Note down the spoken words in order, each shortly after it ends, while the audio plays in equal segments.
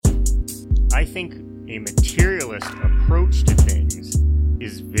I think a materialist approach to things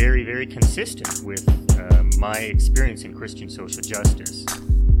is very, very consistent with my experience in Christian social justice.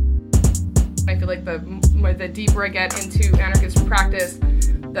 I feel like the deeper I get into anarchist practice,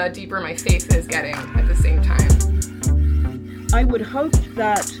 the deeper my faith is getting at the same time. I would hope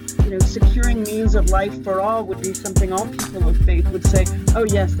that, securing means of life for all would be something all people of faith would say, oh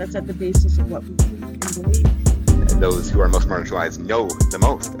yes, that's at the basis of what we believe. Those who are most marginalized know the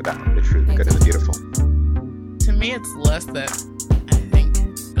most about the true, the good, and the beautiful. To me, it's less that I think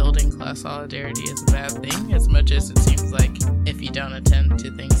building class solidarity is a bad thing, as much as it seems like if you don't attend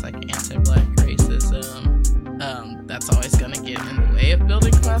to things like anti-Black racism, that's always going to get in the way of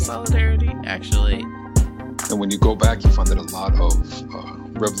building class solidarity, actually. And when you go back, you find that a lot of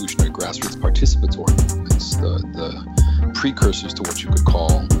revolutionary grassroots participatory movements, the precursors to what you could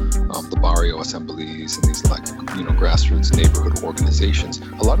call the barrio assemblies and these grassroots neighborhood organizations,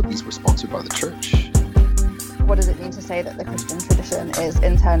 a lot of these were sponsored by the church. What does it mean to say that the Christian tradition is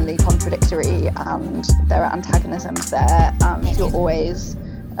internally contradictory and there are antagonisms there and you're always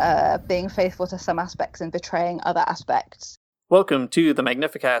being faithful to some aspects and betraying other aspects? Welcome to the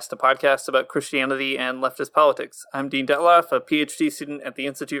Magnificast, a podcast about Christianity and leftist politics. I'm Dean Detloff, a PhD student at the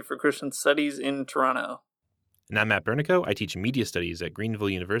Institute for Christian Studies in Toronto. And I'm Matt Bernico. I teach media studies at Greenville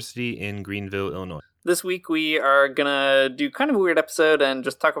University in Greenville, Illinois. This week we are going to do kind of a weird episode and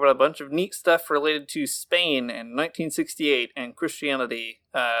just talk about a bunch of neat stuff related to Spain and 1968 and Christianity.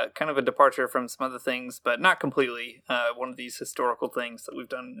 Kind of a departure from some other things, but not completely one of these historical things that we've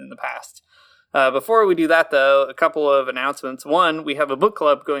done in the past. Before we do that, though, a couple of announcements. One, we have a book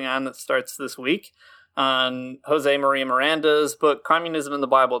club going on that starts this week on Jose Maria Miranda's book, Communism in the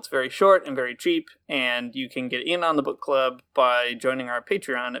Bible. It's very short and very cheap, and you can get in on the book club by joining our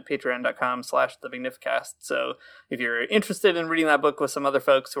Patreon at patreon.com/themagnificast. So if you're interested in reading that book with some other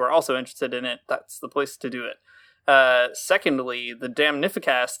folks who are also interested in it, that's the place to do it. Secondly, the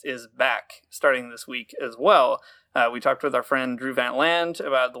Damnificast is back starting this week as well. We talked with our friend Drew Van Land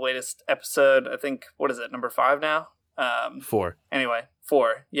about the latest episode. I think, what is it, number 5 now? 4. Anyway,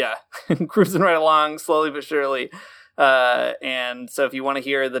 4, yeah. Cruising right along, slowly but surely. And so if you want to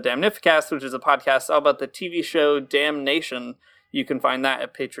hear the Damnificast, which is a podcast all about the TV show Damnation, you can find that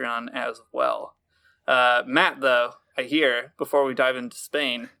at Patreon as well. Matt, though, I hear, before we dive into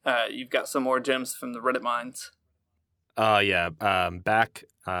Spain, you've got some more gems from the Reddit mines. Yeah. Back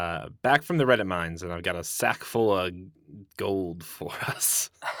from the Reddit mines, and I've got a sack full of gold for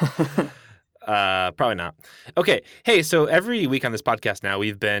us. Probably not. Okay. Hey, so every week on this podcast now,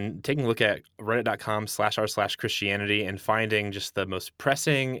 we've been taking a look at reddit.com/r/Christianity and finding just the most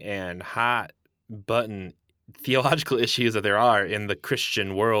pressing and hot button theological issues that there are in the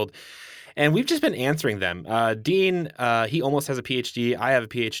Christian world. And we've just been answering them. Dean, he almost has a PhD. I have a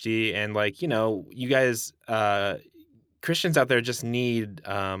PhD. And you guys, Christians out there just need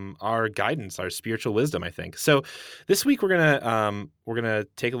our guidance, our spiritual wisdom, I think. So this week we're gonna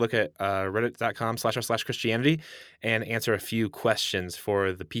take a look at reddit.com/r/Christianity and answer a few questions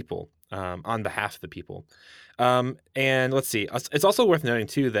for the people on behalf of the people. And let's see. It's also worth noting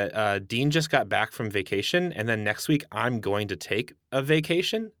too that Dean just got back from vacation, and then next week I'm going to take a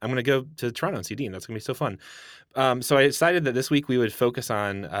vacation. I'm going to go to Toronto and see Dean. That's going to be so fun. So I decided that this week we would focus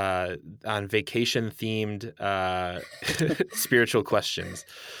on vacation-themed spiritual questions.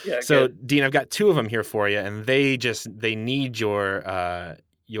 Yeah, so, good. Dean, I've got 2 of them here for you, and they need your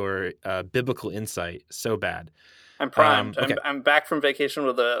biblical insight so bad. I'm primed. Okay. I'm back from vacation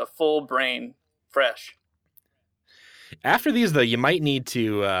with a full brain, fresh. After these, though, you might need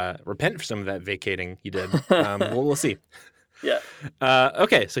to repent for some of that vacating you did. We'll see. Yeah.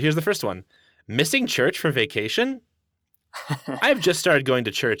 Okay, so here's the first one. Missing church for vacation? I've just started going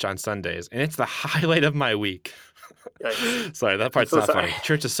to church on Sundays, and it's the highlight of my week. Sorry, that part's not funny.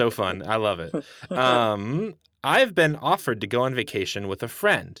 Church is so fun. I love it. I've been offered to go on vacation with a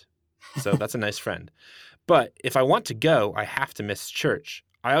friend, so that's a nice friend. But if I want to go, I have to miss church.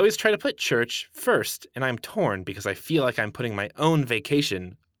 I always try to put church first, and I'm torn because I feel like I'm putting my own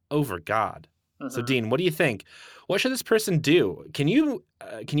vacation over God. Mm-hmm. So, Dean, what do you think? What should this person do? Can you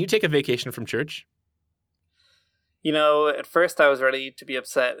take a vacation from church? At first I was ready to be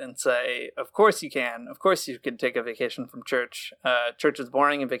upset and say, of course you can. Of course you could take a vacation from church. Church is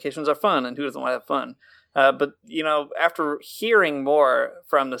boring and vacations are fun, and who doesn't want to have fun? But after hearing more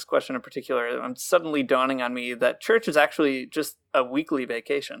from this question in particular, I'm suddenly dawning on me that church is actually just a weekly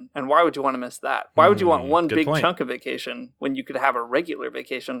vacation. And why would you want to miss that? Why would you want one big chunk of vacation when you could have a regular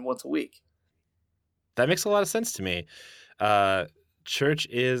vacation once a week? That makes a lot of sense to me. Church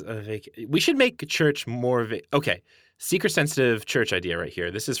is we should make church more okay. seeker-sensitive church idea right here.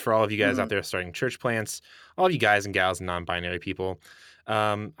 This is for all of you guys out there starting church plants, all of you guys and gals and non-binary people.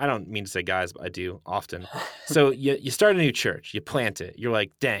 I don't mean to say guys, but I do often. So you start a new church, you plant it. You're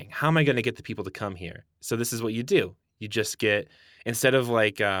like, dang, how am I going to get the people to come here? So this is what you do. You just get, instead of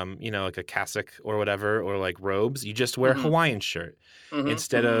like, like a cassock or whatever, or like robes, you just wear a Hawaiian shirt.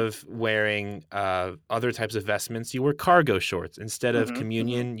 Instead of wearing other types of vestments, you wear cargo shorts. Instead of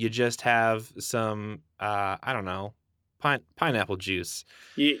communion, you just have some, pineapple juice.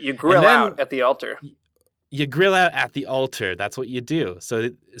 You grill out at the altar. You grill out at the altar. That's what you do. So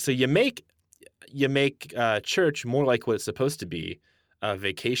you make church more like what it's supposed to be, a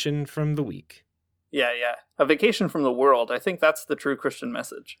vacation from the week. Yeah. A vacation from the world. I think that's the true Christian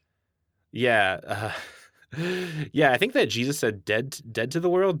message. Yeah. I think that Jesus said dead to the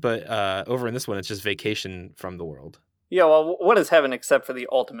world, but over in this one, it's just vacation from the world. Yeah, well, what is heaven except for the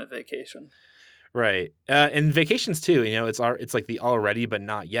ultimate vacation? Right. And vacations too, it's like the already but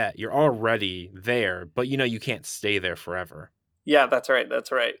not yet. You're already there, but you can't stay there forever. Yeah, that's right.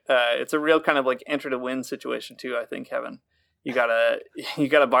 It's a real kind of like enter to win situation too, I think, heaven. You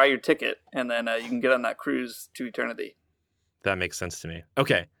gotta buy your ticket, and then you can get on that cruise to eternity. That makes sense to me.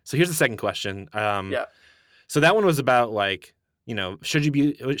 Okay, so here's the second question. Yeah. So that one was about like, should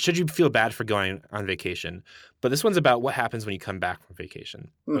you feel bad for going on vacation? But this one's about what happens when you come back from vacation.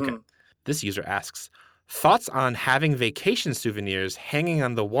 Okay. This user asks, thoughts on having vacation souvenirs hanging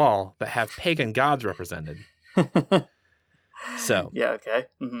on the wall that have pagan gods represented? So. Yeah. Okay.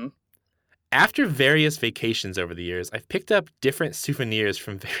 After various vacations over the years, I've picked up different souvenirs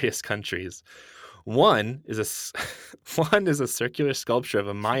from various countries. One is a circular sculpture of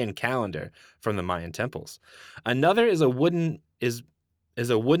a Mayan calendar from the Mayan temples. Another is a wooden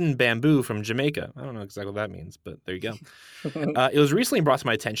bamboo from Jamaica. I don't know exactly what that means, but there you go. It was recently brought to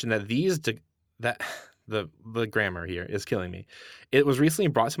my attention that the grammar here is killing me. It was recently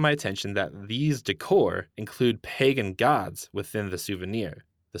brought to my attention that these decor include pagan gods within the souvenir,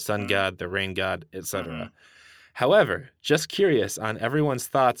 the sun god, the rain god, etc. However, just curious on everyone's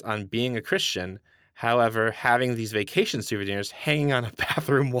thoughts on being a Christian. However, having these vacation souvenirs hanging on a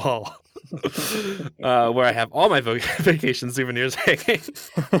bathroom wall where I have all my vacation souvenirs hanging.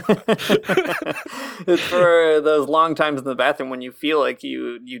 It's for those long times in the bathroom when you feel like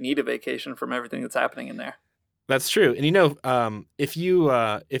you need a vacation from everything that's happening in there. That's true. And if you're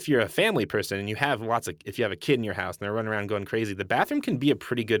a family person and you have if you have a kid in your house and they're running around going crazy, the bathroom can be a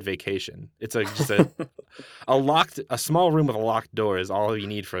pretty good vacation. It's just a small room with a locked door is all you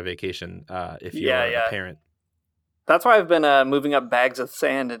need for a vacation if you're a parent. That's why I've been moving up bags of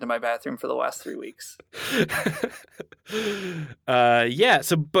sand into my bathroom for the last 3 weeks.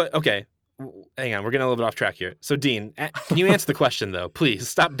 Okay. Hang on, we're getting a little bit off track here. So, Dean, can you answer the question, though? Please,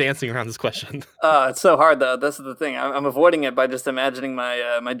 stop dancing around this question. It's so hard, though. This is the thing. I'm avoiding it by just imagining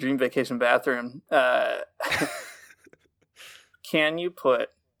my dream vacation bathroom. Can you put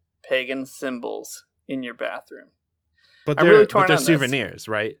pagan symbols in your bathroom? But they're souvenirs,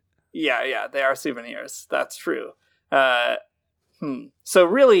 right? Yeah, they are souvenirs. That's true. So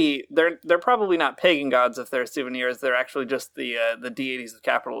really, they're probably not pagan gods if they're souvenirs. They're actually just the deities of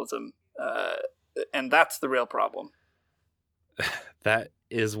capitalism. And that's the real problem. That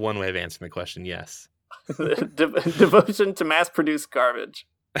is one way of answering the question, yes. Devotion to mass-produced garbage.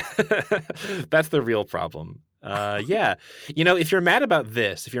 That's the real problem. Yeah. If you're mad about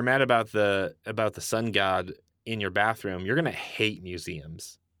this, if you're mad about the sun god in your bathroom, you're going to hate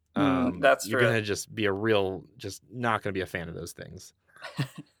museums. That's true. You're going to just not going to be a fan of those things.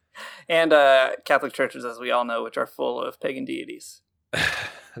 And Catholic churches, as we all know, which are full of pagan deities.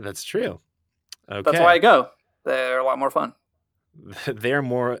 That's true. Okay. That's why I go. They're a lot more fun. They're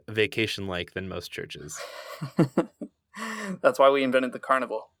more vacation-like than most churches. That's why we invented the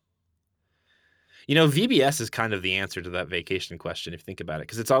carnival. VBS is kind of the answer to that vacation question, if you think about it,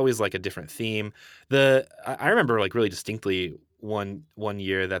 because it's always like a different theme. I remember like really distinctly one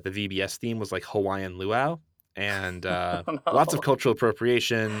year that the VBS theme was like Hawaiian luau, and lots of cultural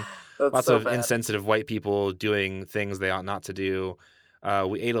appropriation, lots of insensitive white people doing things they ought not to do.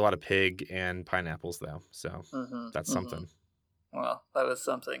 We ate a lot of pig and pineapples, though, so that's something. Well, that is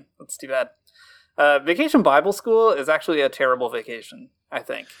something. That's too bad. Vacation Bible School is actually a terrible vacation, I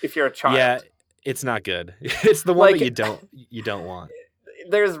think, if you're a child. Yeah, it's not good. It's the one that you don't want.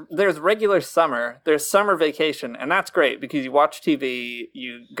 There's regular summer, there's summer vacation, and that's great because you watch TV,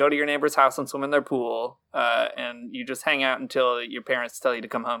 you go to your neighbor's house and swim in their pool, and you just hang out until your parents tell you to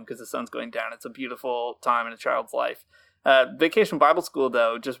come home because the sun's going down. It's a beautiful time in a child's life. Vacation Bible School,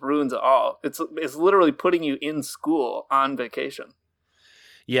 though, just ruins it all. It's literally putting you in school on vacation.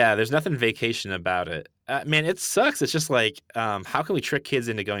 Yeah, there's nothing vacation about it. Man, it sucks. It's just like, how can we trick kids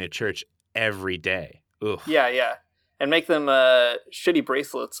into going to church every day? Oof. Yeah. And make them shitty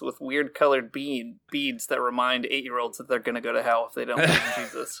bracelets with weird colored beads that remind 8-year-olds that they're going to go to hell if they don't believe in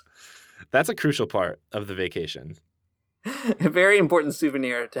Jesus. That's a crucial part of the vacation. A very important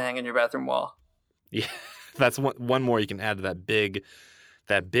souvenir to hang in your bathroom wall. Yeah, that's one more you can add to that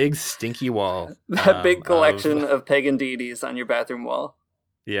big stinky wall. That big collection of pagan deities on your bathroom wall.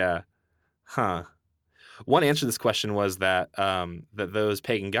 Yeah. Huh. One answer to this question was that that those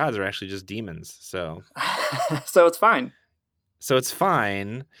pagan gods are actually just demons. So so it's fine. So it's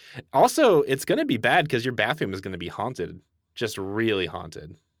fine. Also, it's going to be bad because your bathroom is going to be haunted. Just really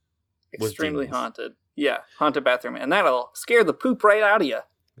haunted. Extremely haunted. Yeah, haunted bathroom. And that'll scare the poop right out of you.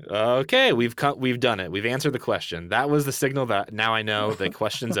 Okay, we've done it. We've answered the question. That was the signal that now I know the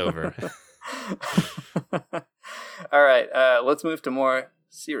question's over. All right, let's move to more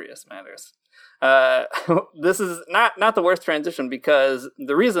serious matters. This is not the worst transition, because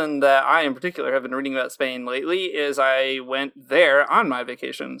the reason that I in particular have been reading about Spain lately is I went there on my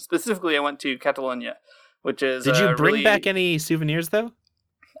vacation. Specifically, I went to Catalonia, which is... Did you bring back any souvenirs, though?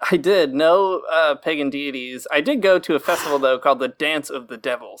 I did. No pagan deities. I did go to a festival, though, called the Dance of the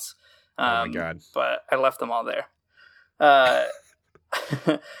Devils. Oh, my God. But I left them all there.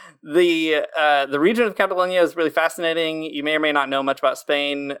 The region of Catalonia is really fascinating. You may or may not know much about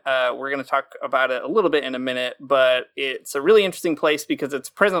Spain. We're going to talk about it a little bit in a minute, but it's a really interesting place because it's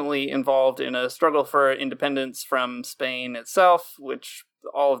presently involved in a struggle for independence from Spain itself, which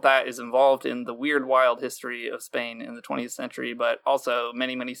all of that is involved in the weird, wild history of Spain in the 20th century, but also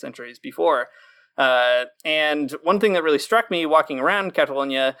many, many centuries before. And one thing that really struck me walking around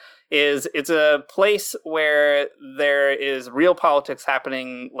Catalonia is it's a place where there is real politics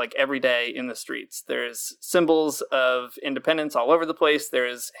happening like every day in the streets. There's symbols of independence all over the place.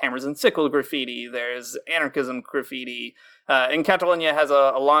 There's hammers and sickle graffiti. There's anarchism graffiti. And Catalonia has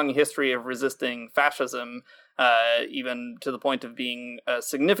a long history of resisting fascism, even to the point of being a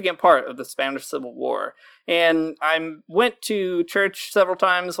significant part of the Spanish Civil War. And I went to church several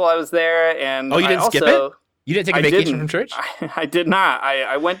times while I was there. And you didn't skip it? You didn't take a vacation from church? I did not.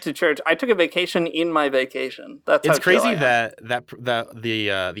 I went to church. I took a vacation in my vacation. That's it's crazy that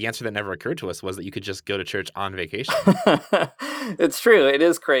the answer that never occurred to us was that you could just go to church on vacation. It's true. It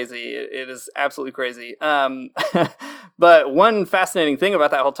is crazy. It is absolutely crazy. But one fascinating thing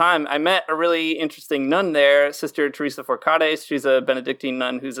about that whole time, I met a really interesting nun there, Sister Teresa Forcades. She's a Benedictine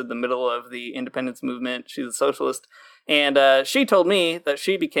nun who's in the middle of the independence movement. She's a socialist. And she told me that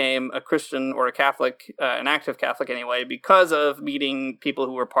she became a Christian or a Catholic, an active Catholic anyway, because of meeting people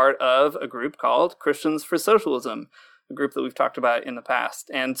who were part of a group called Christians for Socialism, a group that we've talked about in the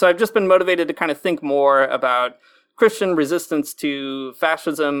past. And so I've just been motivated to kind of think more about Christian resistance to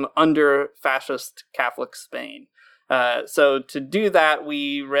fascism under fascist Catholic Spain. So to do that,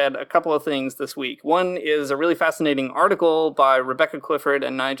 we read a couple of things this week. One is a really fascinating article by Rebecca Clifford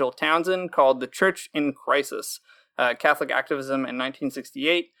and Nigel Townsend called The Church in Crisis, Catholic Activism in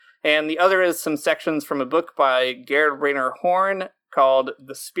 1968. And the other is some sections from a book by Gerhard Rainer Horn called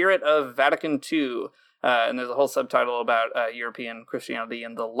The Spirit of Vatican II. And there's a whole subtitle about European Christianity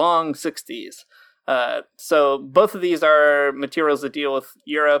in the long 60s. So both of these are materials that deal with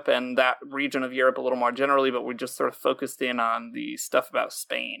Europe and that region of Europe a little more generally, but we just sort of focused in on the stuff about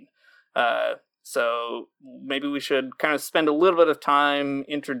Spain. So maybe we should kind of spend a little bit of time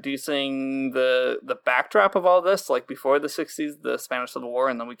introducing the backdrop of all this, like before the 60s, the Spanish Civil War,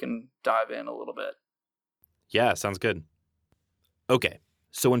 and then we can dive in a little bit. Yeah, sounds good. Okay,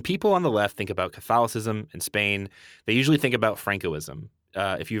 so when people on the left think about Catholicism in Spain, they usually think about Francoism.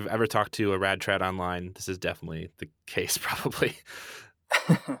 If you've ever talked to a rad trad online, this is definitely the case, probably.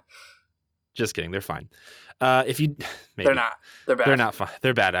 Just kidding. They're fine. If you, maybe. They're not. They're bad. They're not fine.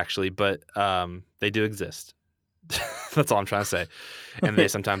 They're bad, actually, but they do exist. That's all I'm trying to say. And they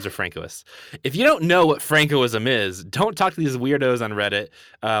sometimes are Francoists. If you don't know what Francoism is, don't talk to these weirdos on Reddit.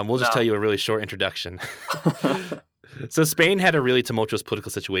 We'll just tell you a really short introduction. So Spain had a really tumultuous political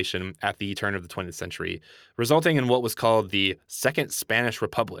situation at the turn of the 20th century, resulting in what was called the Second Spanish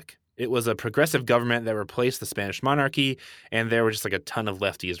Republic. It was a progressive government that replaced the Spanish monarchy, and there were just like a ton of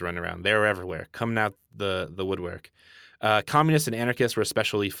lefties running around. They were everywhere, coming out the woodwork. Communists and anarchists were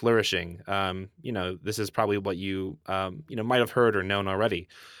especially flourishing. This is probably what you might have heard or known already.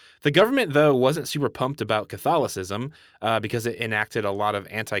 The government, though, wasn't super pumped about Catholicism because it enacted a lot of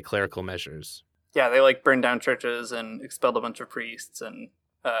anti-clerical measures. Yeah, they burned down churches and expelled a bunch of priests and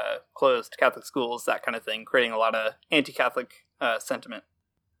closed Catholic schools, that kind of thing, creating a lot of anti-Catholic sentiment.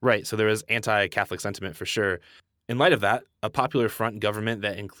 Right, so there was anti-Catholic sentiment for sure. In light of that, a Popular Front government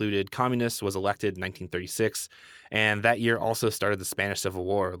that included communists was elected in 1936, and that year also started the Spanish Civil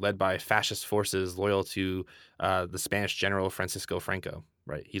War, led by fascist forces loyal to the Spanish general Francisco Franco.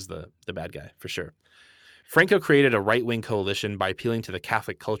 Right, he's the bad guy, for sure. Franco created a right-wing coalition by appealing to the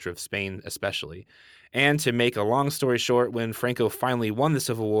Catholic culture of Spain especially. And to make a long story short, when Franco finally won the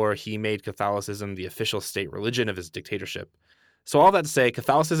Civil War, he made Catholicism the official state religion of his dictatorship. So all that to say,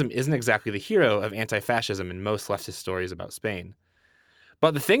 Catholicism isn't exactly the hero of anti-fascism in most leftist stories about Spain.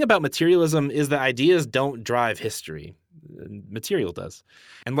 But the thing about materialism is that ideas don't drive history. Material does.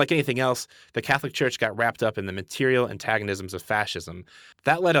 And like anything else, the Catholic Church got wrapped up in the material antagonisms of fascism.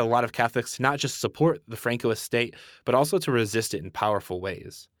 That led a lot of Catholics to not just support the Francoist state, but also to resist it in powerful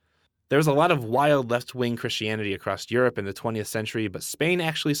ways. There was a lot of wild left-wing Christianity across Europe in the 20th century, but Spain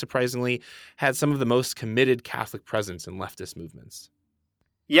actually, surprisingly, had some of the most committed Catholic presence in leftist movements.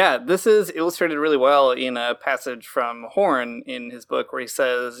 Yeah, this is illustrated really well in a passage from Horn in his book where he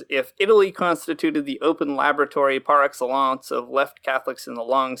says, if Italy constituted the open laboratory par excellence of left Catholics in the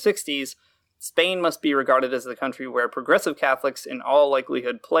long 60s, Spain must be regarded as the country where progressive Catholics in all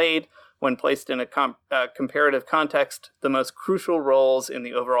likelihood played, when placed in a comparative context, the most crucial roles in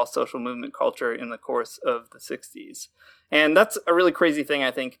the overall social movement culture in the course of the 60s. And that's a really crazy thing,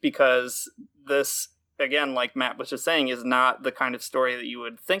 I think, because this, again, like Matt was just saying, is not the kind of story that you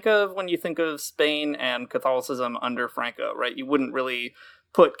would think of when you think of Spain and Catholicism under Franco, right? You wouldn't really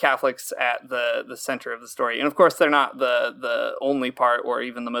put Catholics at the center of the story. And of course, they're not the only part or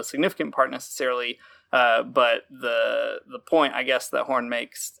even the most significant part necessarily. But the point, I guess, that Horn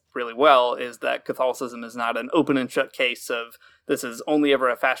makes really well is that Catholicism is not an open and shut case of this is only ever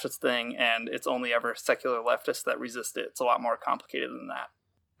a fascist thing and it's only ever secular leftists that resist it. It's a lot more complicated than that.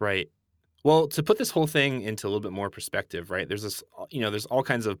 Right. Well, to put this whole thing into a little bit more perspective, right? There's this, there's all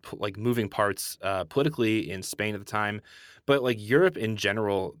kinds of like moving parts politically in Spain at the time, but like Europe in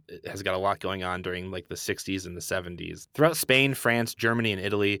general has got a lot going on during like the 60s and the 70s. Throughout Spain, France, Germany, and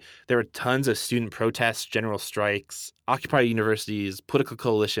Italy, there were tons of student protests, general strikes, occupied universities, political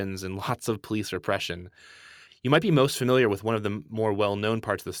coalitions, and lots of police repression. You might be most familiar with one of the more well-known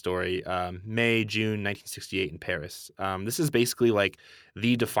parts of the story, May, June 1968 in Paris. This is basically like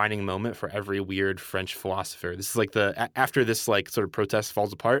the defining moment for every weird French philosopher. This is like after this like sort of protest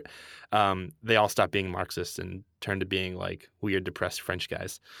falls apart, they all stop being Marxists and turn to being like weird, depressed French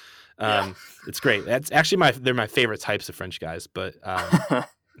guys. It's great. That's actually they're my favorite types of French guys, but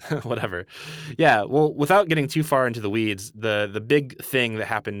whatever. Yeah, well, without getting too far into the weeds, the big thing that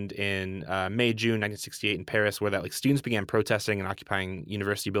happened in May, June 1968 in Paris, where that like students began protesting and occupying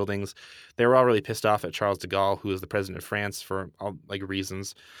university buildings, they were all really pissed off at Charles de Gaulle, who was the president of France, for all like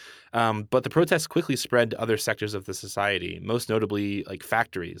reasons. But the protests quickly spread to other sectors of the society, most notably like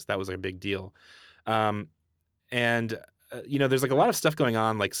factories. That was a big deal. There's like a lot of stuff going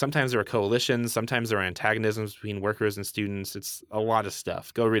on. Like sometimes there are coalitions, sometimes there are antagonisms between workers and students. It's a lot of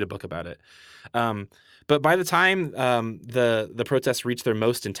stuff. Go read a book about it. But by the time the protests reached their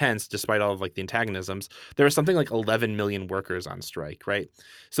most intense, despite all of like the antagonisms, there was something like 11 million workers on strike, right?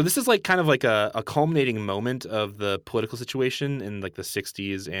 So this is like kind of like a culminating moment of the political situation in like the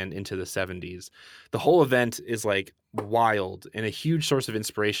 60s and into the 70s. The whole event is like wild and a huge source of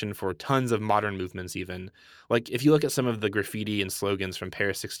inspiration for tons of modern movements even. Like if you look at some of the graffiti and slogans from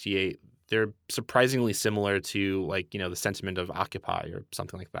Paris 68, they're surprisingly similar to like, the sentiment of Occupy or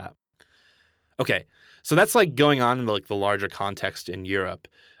something like that. Okay, so that's like going on in like the larger context in Europe,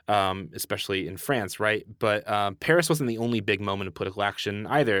 especially in France, right? But Paris wasn't the only big moment of political action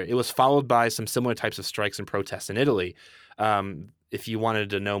either. It was followed by some similar types of strikes and protests in Italy. If you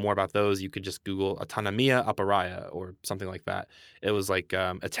wanted to know more about those, you could just Google Autonomia Operaia or something like that. It was like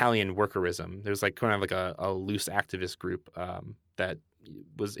Italian workerism. There's like kind of like a loose activist group that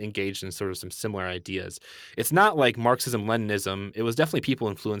was engaged in sort of some similar ideas. It's not like Marxism-Leninism. It was definitely people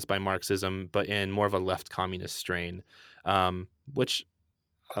influenced by Marxism, but in more of a left communist strain, which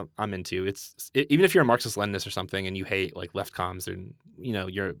I'm into. Even if you're a Marxist-Leninist or something and you hate like left comms and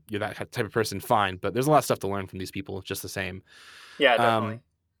you're that type of person, fine. But there's a lot of stuff to learn from these people, just the same. Yeah, definitely.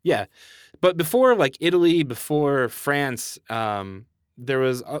 Yeah, but before like Italy, before France, there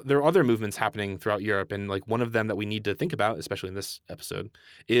are other movements happening throughout Europe, and like one of them that we need to think about, especially in this episode,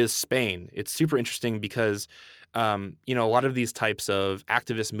 is Spain. It's super interesting because a lot of these types of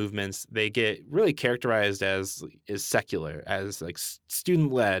activist movements, they get really characterized as secular, as like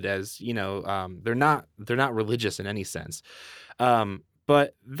student led, as they're not religious in any sense. But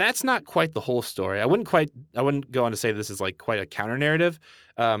But that's not quite the whole story. I wouldn't go on to say this is like quite a counter narrative.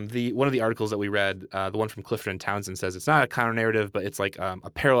 One of the articles that we read, the one from Clifford and Townsend, says it's not a counter narrative, but it's like a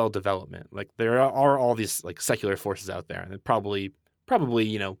parallel development. Like there are all these like secular forces out there, and probably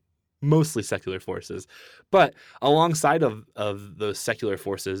mostly secular forces. But alongside of those secular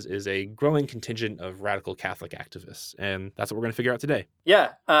forces is a growing contingent of radical Catholic activists, and that's what we're going to figure out today.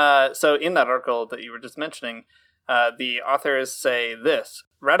 Yeah. So in that article that you were just mentioning, the authors say this: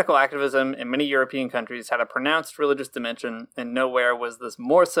 radical activism in many European countries had a pronounced religious dimension, and nowhere was this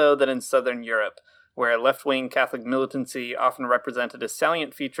more so than in Southern Europe, where left-wing Catholic militancy often represented a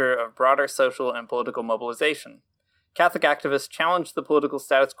salient feature of broader social and political mobilization. Catholic activists challenged the political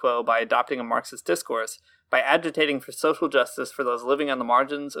status quo by adopting a Marxist discourse, by agitating for social justice for those living on the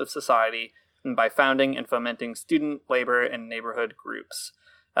margins of society, and by founding and fomenting student, labor, and neighborhood groups.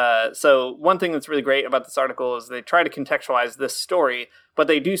 So one thing that's really great about this article is they try to contextualize this story, but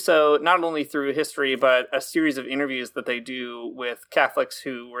they do so not only through history, but a series of interviews that they do with Catholics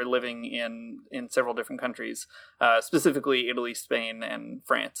who were living in several different countries, specifically Italy, Spain, and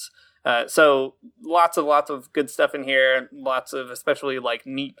France. So lots of good stuff in here, lots of especially like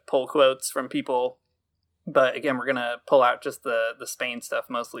neat pull quotes from people. But again, we're going to pull out just the Spain stuff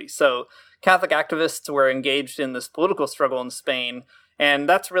mostly. So Catholic activists were engaged in this political struggle in Spain. And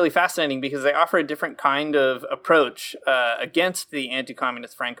that's really fascinating because they offer a different kind of approach against the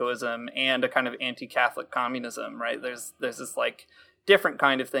anti-communist Francoism and a kind of anti-Catholic communism, right? There's this like different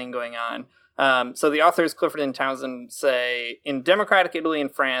kind of thing going on. So the authors, Clifford and Townsend, say, in democratic Italy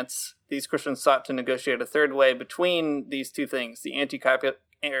and France, these Christians sought to negotiate a third way between these two things, the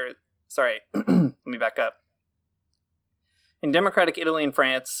let me back up. In democratic Italy and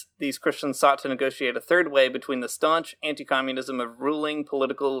France, these Christians sought to negotiate a third way between the staunch anti-communism of ruling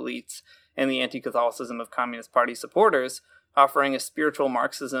political elites and the anti-Catholicism of Communist Party supporters, offering a spiritual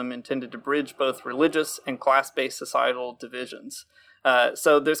Marxism intended to bridge both religious and class-based societal divisions.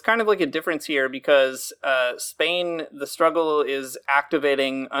 So there's kind of like a difference here because Spain, the struggle is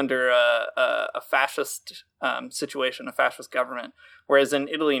activating under a fascist situation, a fascist government. Whereas in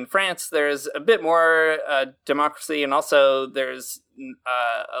Italy and France, there's a bit more democracy, and also there's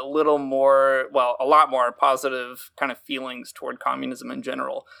a lot more positive kind of feelings toward communism in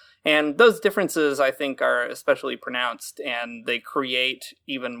general. And those differences, I think, are especially pronounced, and they create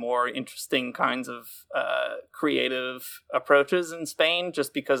even more interesting kinds of creative approaches in Spain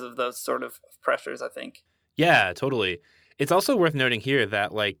just because of those sort of pressures, I think. Yeah, totally. It's also worth noting here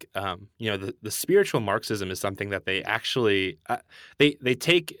that, like, the spiritual Marxism is something that they actually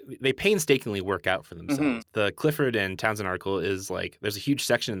they painstakingly work out for themselves. Mm-hmm. The Clifford and Townsend article is like there's a huge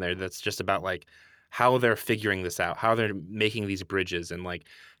section in there that's just about like how they're figuring this out, how they're making these bridges, and like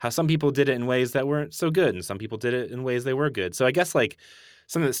how some people did it in ways that weren't so good, and some people did it in ways they were good. So I guess like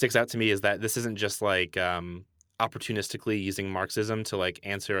something that sticks out to me is that this isn't just like opportunistically using Marxism to like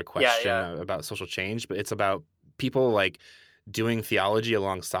answer a question about social change, but it's about people like doing theology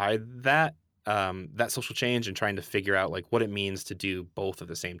alongside that social change and trying to figure out like what it means to do both at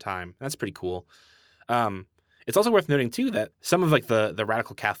the same time. That's pretty cool. It's also worth noting too that some of like the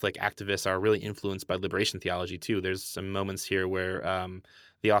radical Catholic activists are really influenced by liberation theology too. There's some moments here where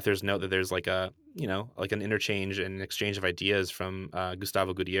the authors note that there's like an interchange and exchange of ideas from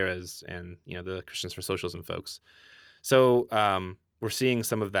Gustavo Gutierrez and the Christians for Socialism folks. So we're seeing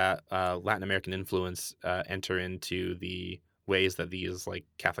some of that Latin American influence enter into the ways that these like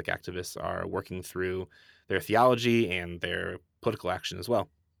Catholic activists are working through their theology and their political action as well.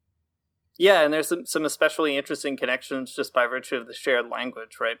 Yeah, and there's some especially interesting connections just by virtue of the shared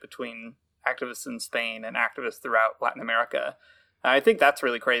language, right, between activists in Spain and activists throughout Latin America. I think that's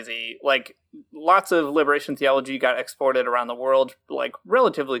really crazy. Like, lots of liberation theology got exported around the world, like,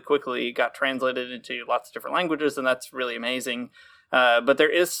 relatively quickly, got translated into lots of different languages, and that's really amazing. But there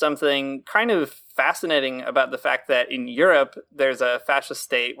is something kind of fascinating about the fact that in Europe, there's a fascist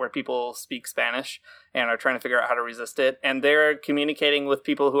state where people speak Spanish and are trying to figure out how to resist it. And they're communicating with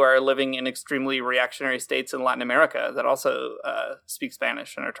people who are living in extremely reactionary states in Latin America that also speak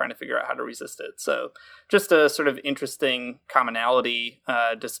Spanish and are trying to figure out how to resist it. So just a sort of interesting commonality,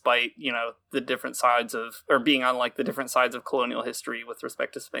 despite, the different sides of, or being on like the different sides of colonial history with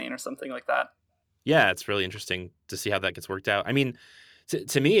respect to Spain or something like that. Yeah, it's really interesting to see how that gets worked out. I mean,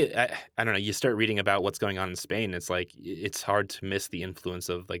 to me, I don't know, you start reading about what's going on in Spain, it's like it's hard to miss the influence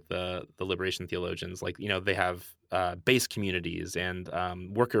of like the liberation theologians. Like, they have base communities and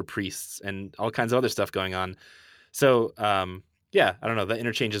worker priests and all kinds of other stuff going on. So, I don't know, the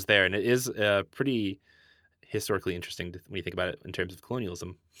interchange is there, and it is pretty historically interesting when you think about it in terms of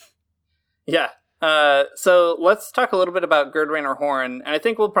colonialism. Yeah. So let's talk a little bit about Gerd Rainer Horn, and I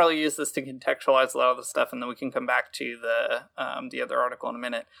think we'll probably use this to contextualize a lot of the stuff, and then we can come back to the other article in a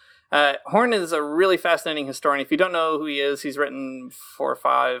minute. Horn is a really fascinating historian. If you don't know who he is, he's written 4 or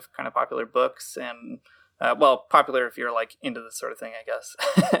 5 kind of popular books, and popular if you're like into this sort of thing, I guess,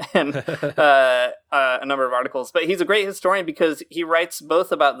 and a number of articles. But he's a great historian because he writes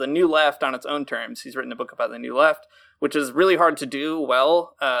both about the New Left on its own terms. He's written a book about the New Left, which is really hard to do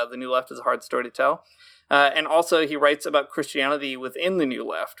well. The New Left is a hard story to tell. And also he writes about Christianity within the New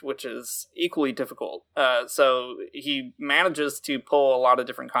Left, which is equally difficult. So he manages to pull a lot of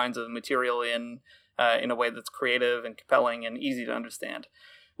different kinds of material in a way that's creative and compelling and easy to understand.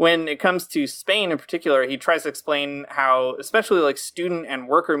 When it comes to Spain in particular, he tries to explain how especially like student and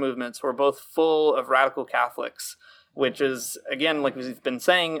worker movements were both full of radical Catholics, which is, again, like we've been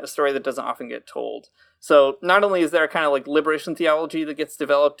saying, a story that doesn't often get told. So not only is there a kind of like liberation theology that gets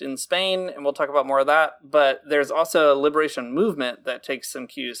developed in Spain, and we'll talk about more of that, but there's also a liberation movement that takes some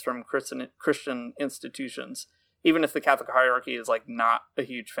cues from Christian institutions, even if the Catholic hierarchy is like not a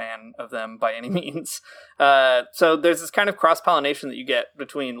huge fan of them by any means. So there's this kind of cross-pollination that you get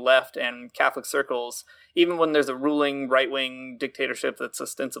between left and Catholic circles, even when there's a ruling right-wing dictatorship that's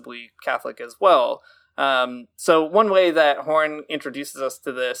ostensibly Catholic as well. So one way that Horn introduces us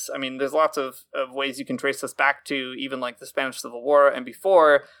to this, I mean, there's lots of ways you can trace this back to even like the Spanish Civil War and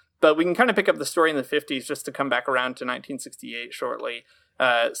before, but we can kind of pick up the story in the 50s just to come back around to 1968 shortly.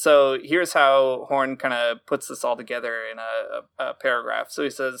 So here's how Horn kind of puts this all together in a paragraph. So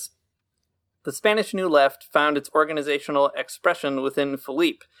he says, the Spanish New Left found its organizational expression within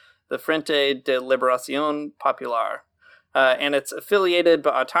FELIP, the Frente de Liberación Popular, and its affiliated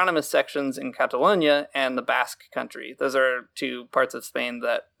but autonomous sections in Catalonia and the Basque Country. Those are 2 parts of Spain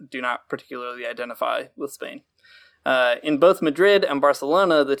that do not particularly identify with Spain. In both Madrid and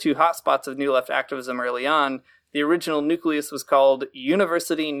Barcelona, the 2 hotspots of New Left activism early on, the original nucleus was called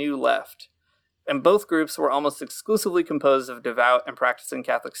University New Left, and both groups were almost exclusively composed of devout and practicing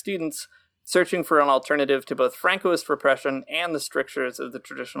Catholic students searching for an alternative to both Francoist repression and the strictures of the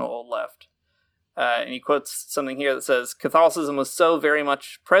traditional Old Left. And he quotes something here that says, Catholicism was so very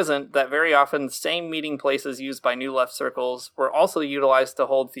much present that very often the same meeting places used by New Left circles were also utilized to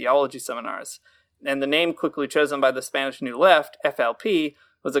hold theology seminars. And the name quickly chosen by the Spanish New Left, FLP,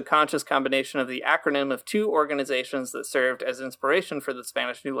 was a conscious combination of the acronym of 2 organizations that served as inspiration for the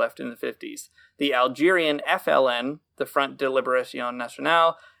Spanish New Left in the 50s. The Algerian FLN, the Front de Libération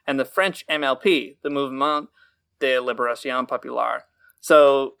Nationale, and the French MLP, the Mouvement de Libération Populaire.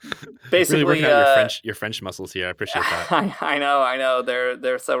 So basically, really working out your French muscles here. I appreciate that. I know.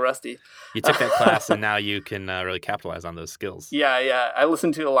 They're so rusty. You took that class, and now you can really capitalize on those skills. Yeah. I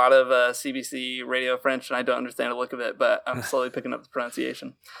listen to a lot of CBC radio French, and I don't understand a lick of it, but I'm slowly picking up the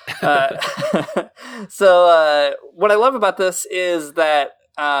pronunciation. So what I love about this is that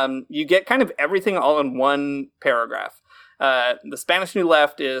you get kind of everything all in one paragraph. The Spanish New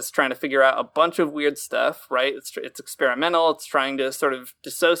Left is trying to figure out a bunch of weird stuff, right? It's experimental. It's trying to sort of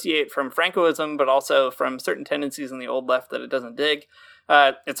dissociate from Francoism, but also from certain tendencies in the Old Left that it doesn't dig.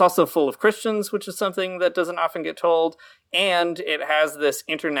 It's also full of Christians, which is something that doesn't often get told. And it has this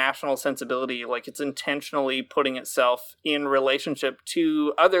international sensibility, like it's intentionally putting itself in relationship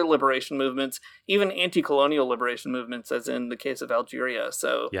to other liberation movements, even anti-colonial liberation movements, as in the case of Algeria.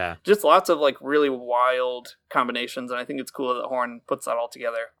 So yeah, just lots of like really wild combinations. And I think it's cool that Horn puts that all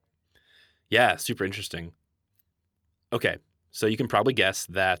together. Yeah, super interesting. Okay, so you can probably guess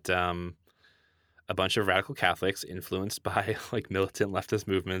that a bunch of radical Catholics influenced by like militant leftist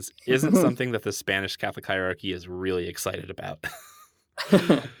movements isn't something that the Spanish Catholic hierarchy is really excited about.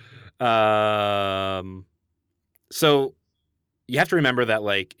 So you have to remember that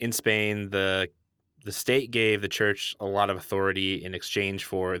like in Spain, the state gave the church a lot of authority in exchange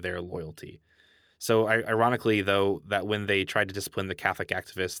for their loyalty. So ironically, though, that when they tried to discipline the Catholic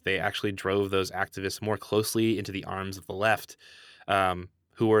activists, they actually drove those activists more closely into the arms of the left,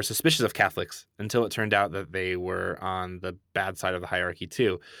 who were suspicious of Catholics until it turned out that they were on the bad side of the hierarchy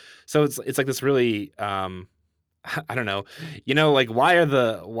too. So it's like this really, I don't know, like why are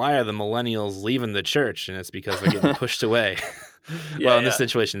the millennials leaving the church? And it's because they're getting pushed away. In this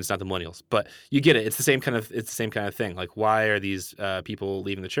situation, it's not the millennials, but you get it. It's the same kind of thing. Like, why are these people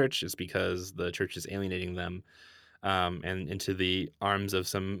leaving the church? It's because the church is alienating them and into the arms of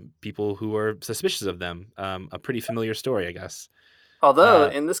some people who are suspicious of them. A pretty familiar story, I guess. Although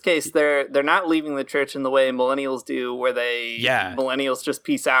in this case, they're not leaving the church in the way millennials do, where millennials just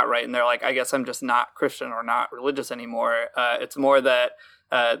peace out, right? And they're like, I guess I'm just not Christian or not religious anymore. It's more that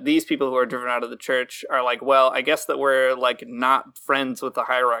these people who are driven out of the church are like, well, I guess that we're like not friends with the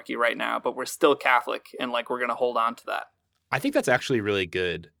hierarchy right now, but we're still Catholic, and like we're going to hold on to that. I think that's actually really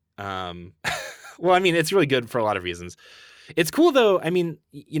good. Well, I mean, it's really good for a lot of reasons. It's cool, though. I mean,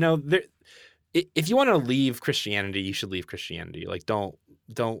 you know, if you want to leave Christianity, you should leave Christianity. Like, don't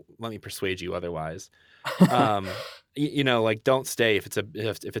let me persuade you otherwise. You know, like, don't stay if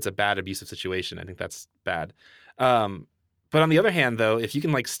it's a bad abusive situation. I think that's bad. But on the other hand, though, if you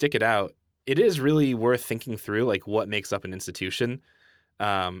can like stick it out, it is really worth thinking through like what makes up an institution.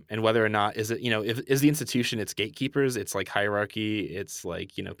 And whether or not is it, you know, is the institution its gatekeepers, it's like hierarchy, it's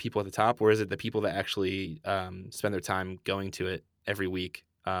like, you know, people at the top, or is it the people that actually spend their time going to it every week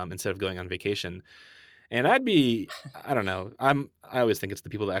instead of going on vacation? And I don't know, I always think it's the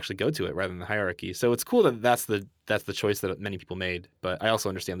people that actually go to it rather than the hierarchy. So it's cool that that's the choice that many people made, but I also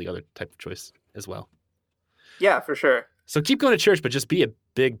understand the other type of choice as well. Yeah, for sure. So keep going to church, but just be a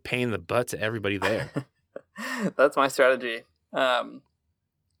big pain in the butt to everybody there. That's my strategy.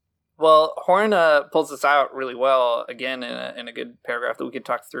 Well, Horn pulls this out really well, again, in a good paragraph that we could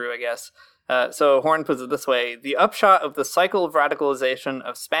talk through, I guess. So Horn puts it this way: the upshot of the cycle of radicalization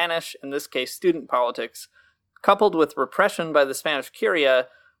of Spanish, in this case student politics, coupled with repression by the Spanish Curia,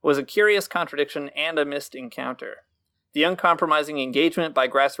 was a curious contradiction and a missed encounter. The uncompromising engagement by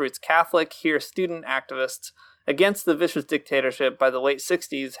grassroots Catholic, here student activists, against the vicious dictatorship by the late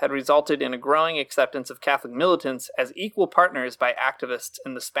 60s had resulted in a growing acceptance of Catholic militants as equal partners by activists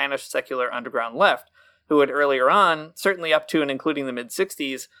in the Spanish secular underground left, who had earlier on, certainly up to and including the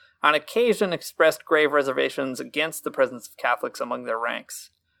mid-60s, on occasion expressed grave reservations against the presence of Catholics among their ranks.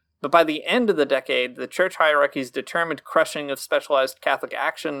 But by the end of the decade, the church hierarchy's determined crushing of specialized Catholic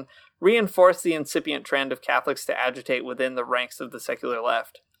action reinforced the incipient trend of Catholics to agitate within the ranks of the secular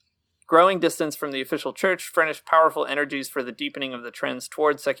left. Growing distance from the official church furnished powerful energies for the deepening of the trends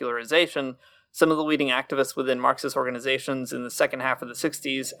toward secularization. Some of the leading activists within Marxist organizations in the second half of the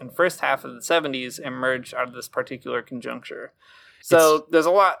 60s and first half of the 70s emerged out of this particular conjuncture. So there's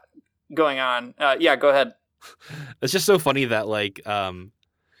a lot going on. Yeah, go ahead. It's just so funny that like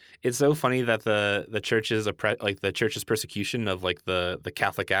it's so funny that the church's the church's persecution of like the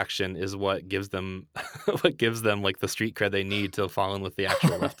Catholic action is what gives them like the street cred they need to fall in with the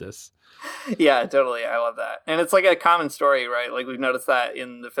actual leftists. Yeah, totally. I love that. And it's like a common story, right? Like we've noticed that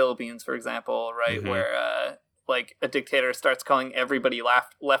in the Philippines, for example, right? Mm-hmm. Where like a dictator starts calling everybody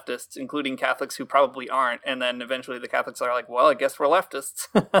leftists, including Catholics who probably aren't. And then eventually the Catholics are like, well, I guess we're leftists.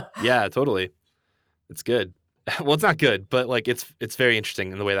 Yeah, totally. It's good. Well, it's not good, but like it's very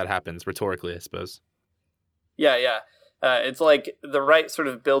interesting in the way that happens rhetorically, I suppose. Yeah. It's like the right sort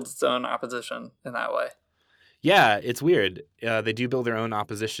of builds its own opposition in that way. Yeah, it's weird. They do build their own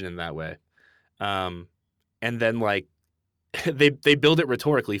opposition in that way. And then like they build it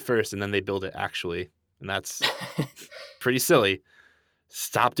rhetorically first and then they build it actually. And that's pretty silly.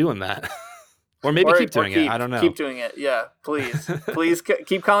 Stop doing that. Or maybe keep doing it. I don't know. Keep doing it. Yeah, please. Please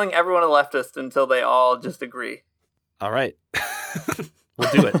keep calling everyone a leftist until they all just agree. All right.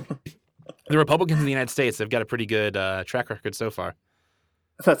 We'll do it. The Republicans in the United States have got a pretty good track record so far.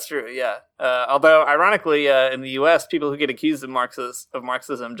 That's true, yeah. Although, ironically, in the U.S., people who get accused of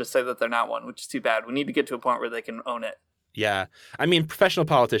Marxism just say that they're not one, which is too bad. We need to get to a point where they can own it. Yeah. I mean, professional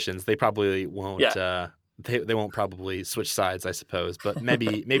politicians, they probably won't. Yeah. They won't probably switch sides, I suppose. But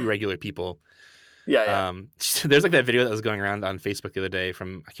maybe regular people. Yeah. There's like that video that was going around on Facebook the other day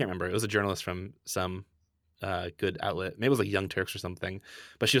from, I can't remember. It was a journalist from some good outlet. Maybe it was like Young Turks or something.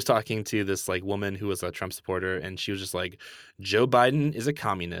 But she was talking to this like woman who was a Trump supporter, and she was just like, Joe Biden is a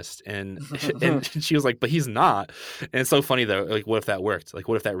communist. And she was like, but he's not. And it's so funny though. Like, what if that worked? Like,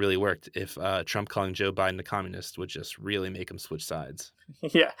 what if that really worked? If Trump calling Joe Biden a communist would just really make him switch sides.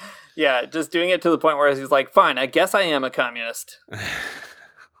 Yeah. Just doing it to the point where he's like, fine, I guess I am a communist.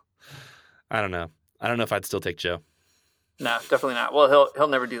 I don't know. I don't know if I'd still take Joe. No, definitely not. Well, he'll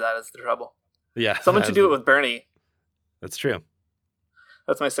never do that. Is the trouble. Yeah. Someone should do it with Bernie. That's true.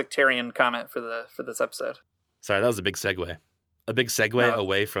 That's my sectarian comment for this episode. Sorry, that was a big segue. A big segue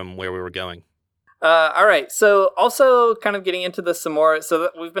away from where we were going. All right. So also kind of getting into this some more. So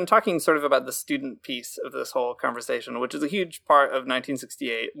we've been talking sort of about the student piece of this whole conversation, which is a huge part of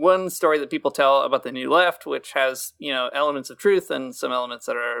 1968. One story that people tell about the New Left, which has, elements of truth and some elements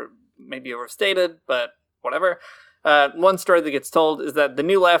that are maybe overstated, but whatever. One story that gets told is that the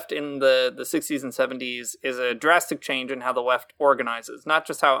New Left in the 60s and 70s is a drastic change in how the left organizes, not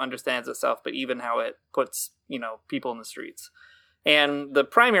just how it understands itself, but even how it puts, people in the streets. And the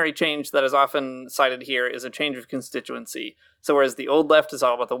primary change that is often cited here is a change of constituency. So whereas the old left is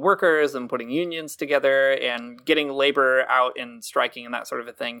all about the workers and putting unions together and getting labor out and striking and that sort of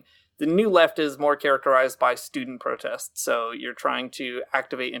a thing, the new left is more characterized by student protests. So you're trying to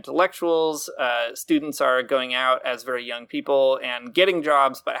activate intellectuals. Students are going out as very young people and getting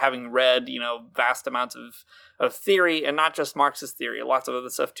jobs, but having read, vast amounts of theory, and not just Marxist theory, lots of other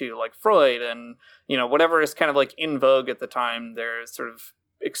stuff too, like Freud and, whatever is kind of like in vogue at the time. They're sort of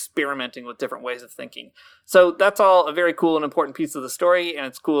experimenting with different ways of thinking. So that's all a very cool and important piece of the story, and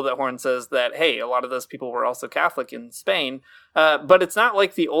it's cool that Horn says that, hey, a lot of those people were also Catholic in Spain, but it's not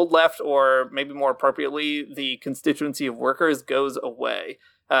like the old left, or maybe more appropriately, the constituency of workers goes away.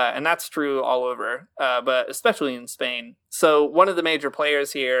 And that's true all over, but especially in Spain. So one of the major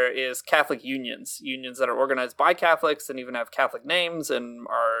players here is Catholic unions that are organized by Catholics and even have Catholic names and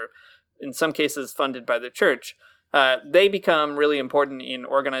are, in some cases, funded by the church. They become really important in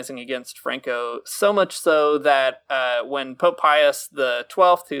organizing against Franco, so much so that when Pope Pius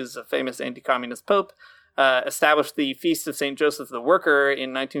XII, who's a famous anti-communist pope, established the Feast of St. Joseph the Worker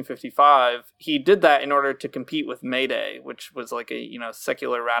in 1955, he did that in order to compete with May Day, which was like a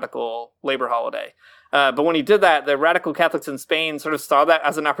secular radical labor holiday. But when he did that, the radical Catholics in Spain sort of saw that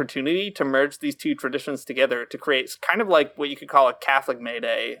as an opportunity to merge these two traditions together to create kind of like what you could call a Catholic May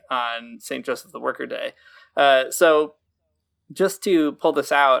Day on St. Joseph the Worker Day. So just to pull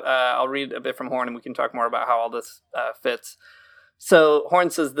this out, I'll read a bit from Horn and we can talk more about how all this fits. So Horn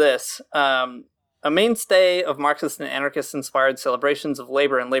says this, a mainstay of Marxist and anarchist-inspired celebrations of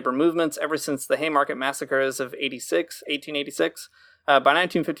labor and labor movements ever since the Haymarket massacres of 1886. By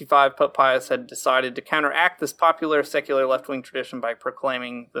 1955, Pope Pius had decided to counteract this popular secular left-wing tradition by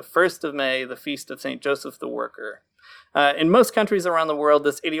proclaiming the 1st of May, the Feast of St. Joseph the Worker. In most countries around the world,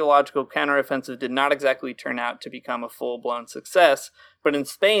 this ideological counteroffensive did not exactly turn out to become a full-blown success, but in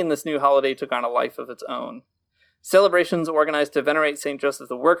Spain, this new holiday took on a life of its own. Celebrations organized to venerate St. Joseph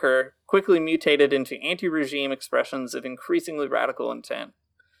the Worker quickly mutated into anti-regime expressions of increasingly radical intent.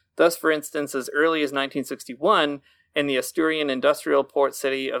 Thus, for instance, as early as 1961, in the Asturian industrial port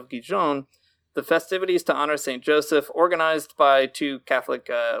city of Gijón, the festivities to honor St. Joseph, organized by two Catholic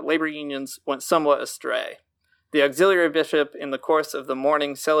labor unions, went somewhat astray. The auxiliary bishop, in the course of the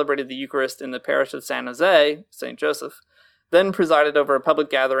morning, celebrated the Eucharist in the parish of San Jose, St. Joseph, then presided over a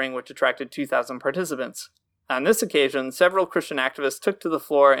public gathering which attracted 2,000 participants. On this occasion, several Christian activists took to the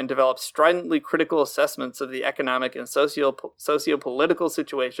floor and developed stridently critical assessments of the economic and socio-political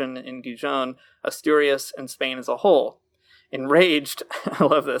situation in Gijón, Asturias, and Spain as a whole. Enraged, I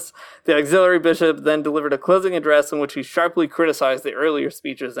love this, the auxiliary bishop then delivered a closing address in which he sharply criticized the earlier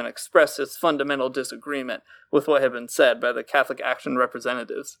speeches and expressed his fundamental disagreement with what had been said by the Catholic Action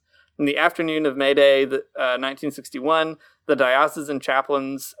representatives. In the afternoon of May Day, 1961, the diocesan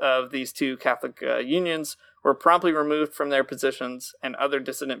chaplains of these two Catholic unions were promptly removed from their positions, and other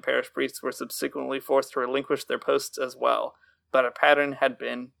dissident parish priests were subsequently forced to relinquish their posts as well. But a pattern had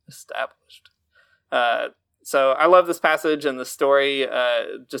been established. So I love this passage and the story,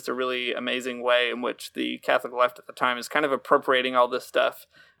 just a really amazing way in which the Catholic left at the time is kind of appropriating all this stuff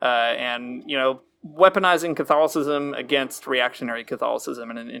and, weaponizing Catholicism against reactionary Catholicism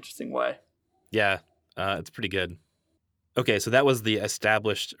in an interesting way. Yeah, it's pretty good. Okay, so that was the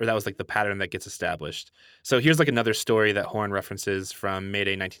pattern that gets established. So here's like another story that Horn references from May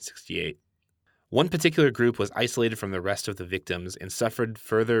Day 1968. One particular group was isolated from the rest of the victims and suffered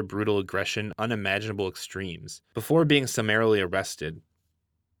further brutal aggression, unimaginable extremes, before being summarily arrested.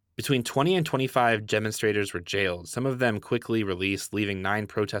 Between 20 and 25 demonstrators were jailed, some of them quickly released, leaving 9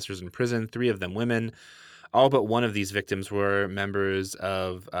 protesters in prison, 3 of them women. All but one of these victims were members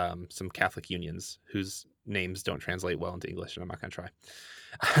of some Catholic unions whose names don't translate well into English, and I'm not going to try.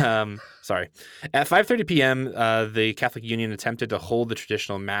 Sorry. At 5:30 p.m., the Catholic Union attempted to hold the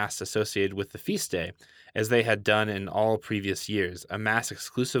traditional mass associated with the feast day, as they had done in all previous years, a mass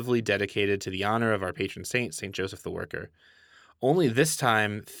exclusively dedicated to the honor of our patron saint, St. Joseph the Worker. Only this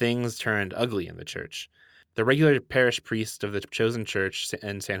time, things turned ugly in the church. The regular parish priest of the chosen church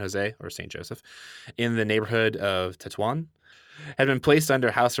in San Jose, or St. Joseph, in the neighborhood of Tetuan, had been placed under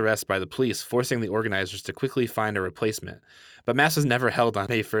house arrest by the police, forcing the organizers to quickly find a replacement. But Mass was never held on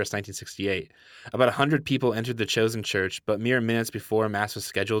May 1st, 1968. About 100 people entered the chosen church, but mere minutes before Mass was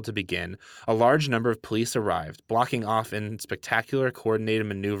scheduled to begin, a large number of police arrived, blocking off in spectacular coordinated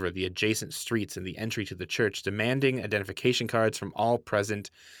maneuver the adjacent streets and the entry to the church, demanding identification cards from all present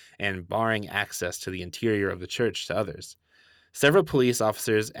and barring access to the interior of the church to others. Several police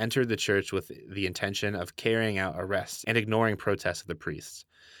officers entered the church with the intention of carrying out arrests and ignoring protests of the priests.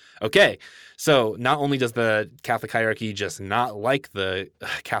 Okay, so not only does the Catholic hierarchy just not like the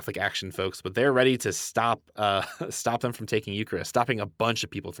Catholic Action folks, but they're ready to stop them from taking Eucharist, stopping a bunch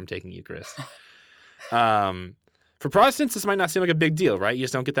of people from taking Eucharist. For Protestants, this might not seem like a big deal, right? You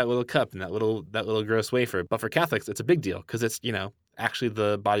just don't get that little cup and that little gross wafer. But for Catholics, it's a big deal because it's, actually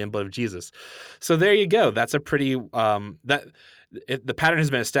the body and blood of Jesus. So there you go. That's a pretty the pattern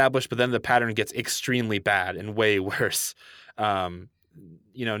has been established, but then the pattern gets extremely bad and way worse.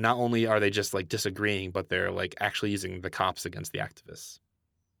 Not only are they just like disagreeing, but they're like actually using the cops against the activists.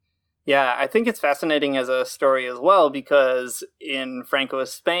 Yeah, I think it's fascinating as a story as well, because in Francoist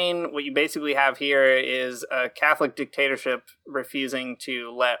Spain, what you basically have here is a Catholic dictatorship refusing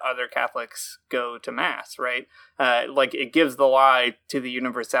to let other Catholics go to Mass, right? It gives the lie to the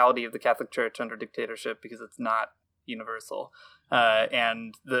universality of the Catholic Church under dictatorship because it's not universal.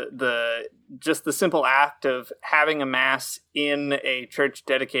 And the simple act of having a Mass in a church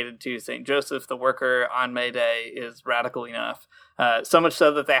dedicated to St. Joseph the Worker on May Day is radical enough. So much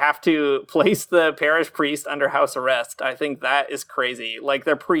so that they have to place the parish priest under house arrest. I think that is crazy. Like,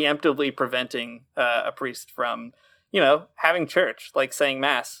 they're preemptively preventing a priest from, having church, like saying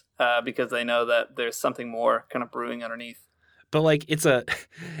Mass, because they know that there's something more kind of brewing underneath. But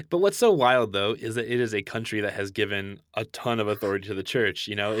but what's so wild though is that it is a country that has given a ton of authority to the church.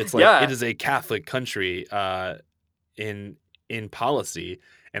 It's like It is a Catholic country in policy,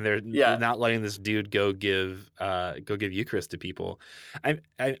 and they're not letting this dude go give Eucharist to people.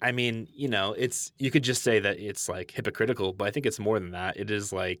 I mean, it's, you could just say that it's like hypocritical, but I think it's more than that. It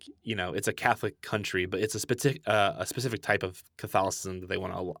is like, it's a Catholic country, but it's a specific type of Catholicism that they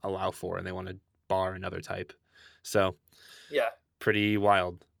want to allow for, and they want to bar another type. So. Yeah. Pretty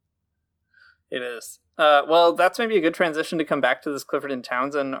wild. It is. Well, that's maybe a good transition to come back to this Clifford and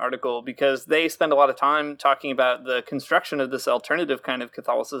Townsend article, because they spend a lot of time talking about the construction of this alternative kind of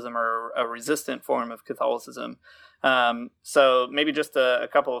Catholicism, or a resistant form of Catholicism. So maybe just a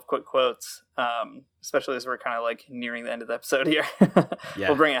couple of quick quotes, especially as we're kind of like nearing the end of the episode here. Yeah.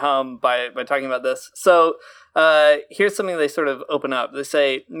 We'll bring it home by talking about this. So here's something they sort of open up. They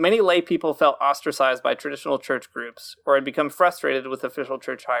say, many lay people felt ostracized by traditional church groups or had become frustrated with official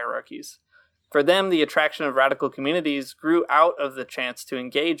church hierarchies. For them, the attraction of radical communities grew out of the chance to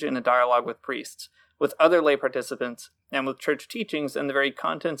engage in a dialogue with priests, with other lay participants, and with church teachings and the very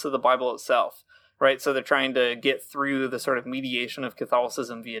contents of the Bible itself. Right, so they're trying to get through the sort of mediation of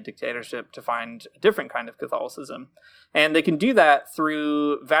Catholicism via dictatorship to find a different kind of Catholicism. And they can do that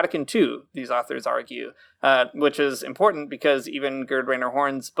through Vatican II, these authors argue, which is important because even Gerd Rayner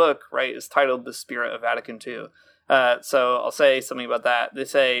Horn's book, right, is titled The Spirit of Vatican II. So I'll say something about that. They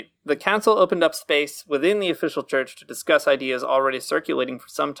say, the council opened up space within the official church to discuss ideas already circulating for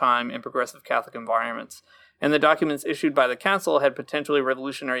some time in progressive Catholic environments, and the documents issued by the council had potentially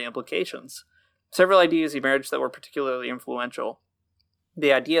revolutionary implications. Several ideas emerged that were particularly influential.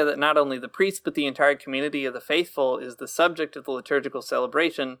 The idea that not only the priest, but the entire community of the faithful is the subject of the liturgical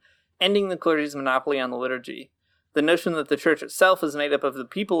celebration, ending the clergy's monopoly on the liturgy. The notion that the church itself is made up of the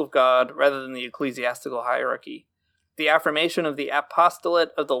people of God rather than the ecclesiastical hierarchy. The affirmation of the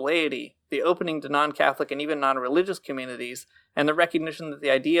apostolate of the laity, the opening to non-Catholic and even non-religious communities, and the recognition that the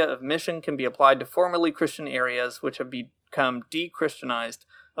idea of mission can be applied to formerly Christian areas which have become de-Christianized,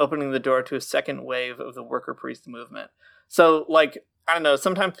 opening the door to a second wave of the worker priest movement. So, like, I don't know,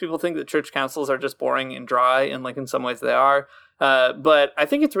 sometimes people think that church councils are just boring and dry, and like in some ways they are. But I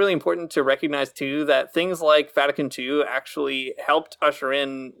think it's really important to recognize too that things like Vatican II actually helped usher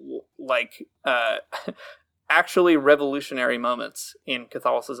in actually revolutionary moments in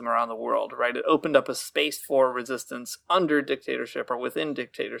Catholicism around the world, right? It opened up a space for resistance under dictatorship or within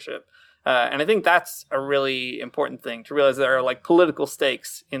dictatorship. And I think that's a really important thing to realize. There are like political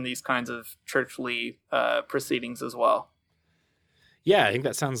stakes in these kinds of churchly proceedings as well. Yeah, I think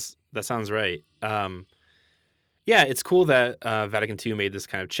that sounds right. Yeah, it's cool that Vatican II made this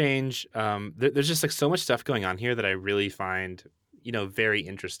kind of change. There's just like so much stuff going on here that I really find, very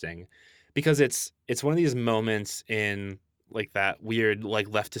interesting, because it's one of these moments in like that weird like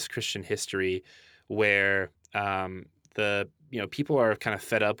leftist Christian history where people are kind of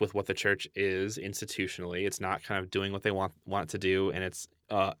fed up with what the church is institutionally. It's not kind of doing what they want it to do, and it's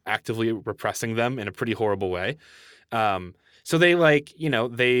actively repressing them in a pretty horrible way. So they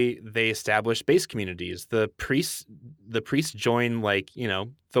they establish base communities. The priests join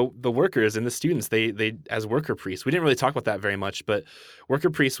the workers and the students. They as worker priests. We didn't really talk about that very much, but worker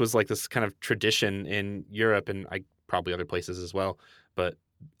priests was like this kind of tradition in Europe and probably other places as well. But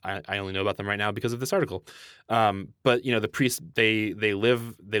I only know about them right now because of this article. But the priests, they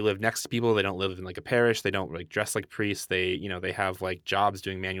live next to people. They don't live in like a parish. They don't like dress like priests. They they have like jobs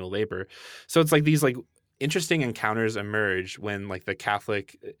doing manual labor. So it's like these like interesting encounters emerge when like the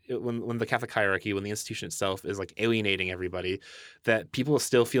Catholic hierarchy, when the institution itself is like alienating everybody, that people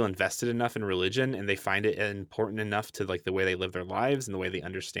still feel invested enough in religion and they find it important enough to like the way they live their lives and the way they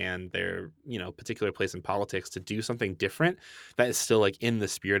understand their particular place in politics to do something different that is still like in the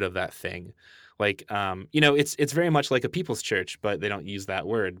spirit of that thing. Like it's very much like a people's church, but they don't use that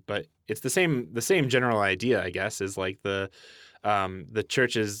word. But it's the same general idea, I guess, is like the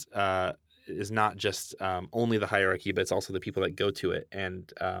church is not just only the hierarchy, but it's also the people that go to it,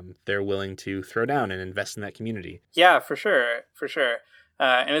 and they're willing to throw down and invest in that community. Yeah, for sure.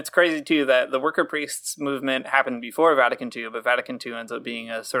 And it's crazy, too, that the worker priests movement happened before Vatican II, but Vatican II ends up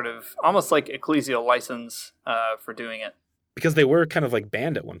being a sort of almost like ecclesial license for doing it. Because they were kind of like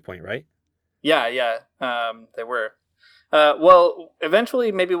banned at one point, right? Yeah, they were. Well,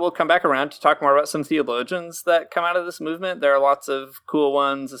 eventually maybe we'll come back around to talk more about some theologians that come out of this movement. There are lots of cool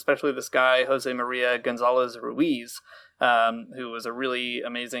ones, especially this guy, Jose Maria Gonzalez Ruiz, who was a really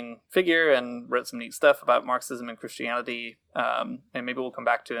amazing figure and wrote some neat stuff about Marxism and Christianity. And maybe we'll come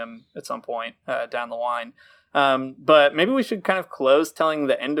back to him at some point down the line. But maybe we should kind of close telling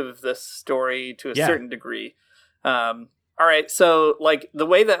the end of this story to a certain degree. All right, so like the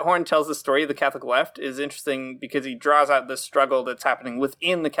way that Horn tells the story of the Catholic left is interesting because he draws out this struggle that's happening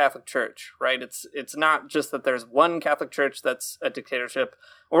within the Catholic Church, right? It's not just that there's one Catholic Church that's a dictatorship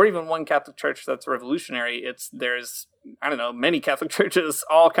or even one Catholic Church that's revolutionary. There's many Catholic churches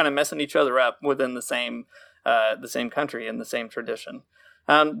all kind of messing each other up within the same country and the same tradition.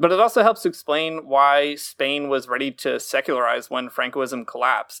 But it also helps to explain why Spain was ready to secularize when Francoism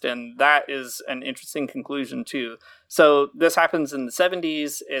collapsed. And that is an interesting conclusion, too. So this happens in the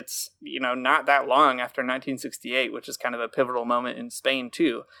 70s. It's, not that long after 1968, which is kind of a pivotal moment in Spain,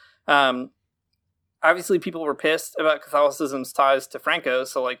 too. Obviously, people were pissed about Catholicism's ties to Franco.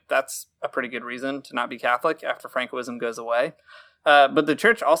 So, that's a pretty good reason to not be Catholic after Francoism goes away. But the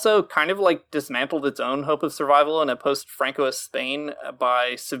church also kind of dismantled its own hope of survival in a post-Francoist Spain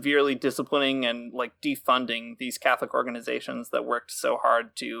by severely disciplining and defunding these Catholic organizations that worked so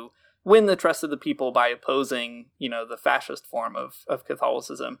hard to win the trust of the people by opposing, the fascist form of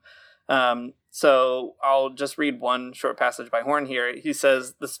Catholicism. So I'll just read one short passage by Horn here. He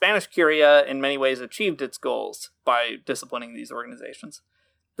says, "The Spanish Curia in many ways achieved its goals by disciplining these organizations.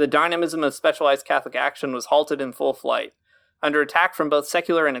 The dynamism of specialized Catholic action was halted in full flight. Under attack from both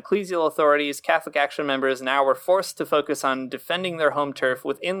secular and ecclesial authorities, Catholic Action members now were forced to focus on defending their home turf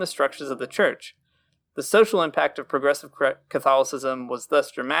within the structures of the church. The social impact of progressive Catholicism was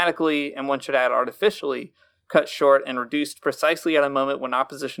thus dramatically, and one should add artificially, cut short and reduced precisely at a moment when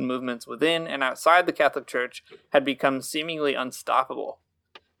opposition movements within and outside the Catholic Church had become seemingly unstoppable.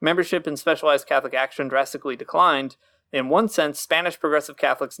 Membership in specialized Catholic Action drastically declined. In one sense, Spanish progressive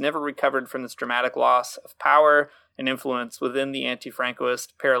Catholics never recovered from this dramatic loss of power and influence within the anti-Francoist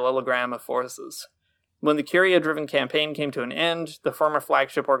parallelogram of forces. When the Curia-driven campaign came to an end, the former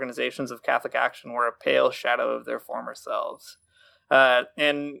flagship organizations of Catholic Action were a pale shadow of their former selves."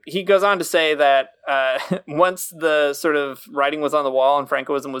 And he goes on to say that once the sort of writing was on the wall and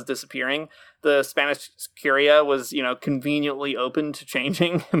Francoism was disappearing, the Spanish Curia was, conveniently open to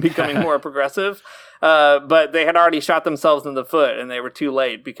changing and becoming more progressive. But they had already shot themselves in the foot, and they were too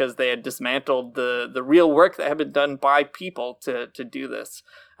late because they had dismantled the real work that had been done by people to do this.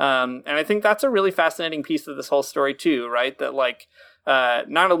 And I think that's a really fascinating piece of this whole story too, right? That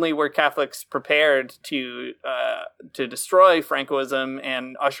not only were Catholics prepared to destroy Francoism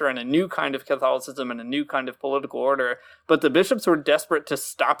and usher in a new kind of Catholicism and a new kind of political order, but the bishops were desperate to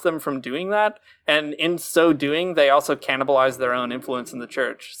stop them from doing that. And in so doing, they also cannibalized their own influence in the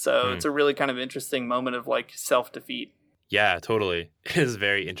church. So it's a really kind of interesting moment of self-defeat. Yeah, totally. It is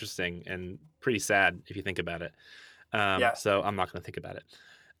very interesting and pretty sad if you think about it. So I'm not going to think about it.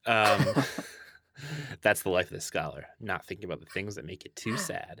 That's the life of the scholar, not thinking about the things that make it too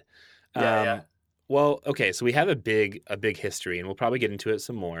sad. Well, okay, so we have a big history, and we'll probably get into it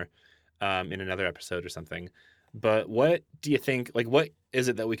some more in another episode or something. But what do you think, what is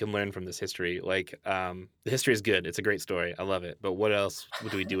it that we can learn from this history? The history is good. It's a great story. I love it. But what else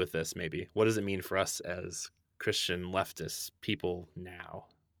do we do with this, maybe? What does it mean for us as Christian leftist people now?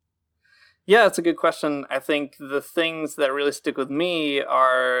 Yeah, that's a good question. I think the things that really stick with me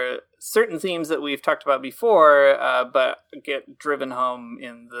are certain themes that we've talked about before, but get driven home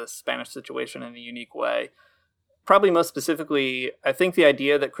in the Spanish situation in a unique way. probably most specifically, I think the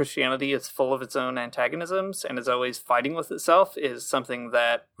idea that Christianity is full of its own antagonisms and is always fighting with itself is something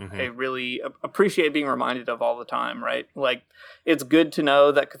that I really appreciate being reminded of all the time, right? Like, it's good to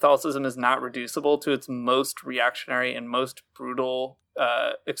know that Catholicism is not reducible to its most reactionary and most brutal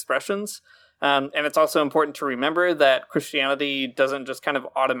expressions. And it's also important to remember that Christianity doesn't just kind of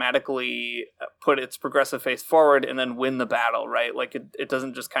automatically put its progressive face forward and then win the battle, right? Like, it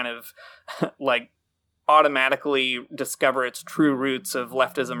doesn't just kind of like automatically discover its true roots of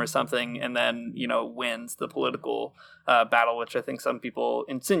leftism or something and then, wins the political battle, which I think some people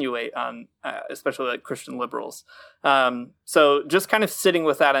insinuate on, especially like Christian liberals. So just kind of sitting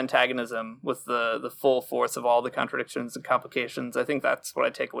with that antagonism, with the full force of all the contradictions and complications, I think that's what I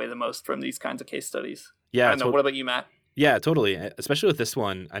take away the most from these kinds of case studies. Yeah. I don't know. What about you, Matt? Yeah, totally. Especially with this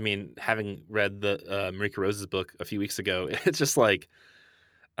one. I mean, having read the Marika Rose's book a few weeks ago, it's just like,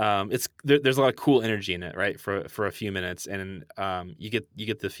 there's a lot of cool energy in it, right? For a few minutes, and you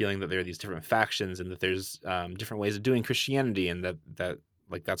get the feeling that there are these different factions and that there's different ways of doing Christianity, and that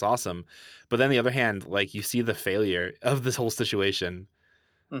like that's awesome. But then on the other hand, like you see the failure of this whole situation,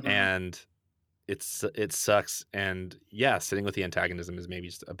 and it sucks. And yeah, sitting with the antagonism is maybe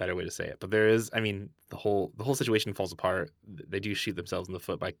just a better way to say it. But there is, I mean, the whole situation falls apart. They do shoot themselves in the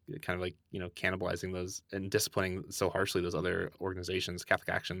foot by kind of like, cannibalizing those and disciplining so harshly those other organizations, Catholic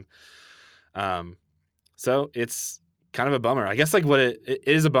Action. So it's kind of a bummer. I guess like what it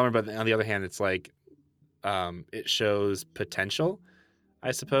is a bummer, but on the other hand, it's like it shows potential,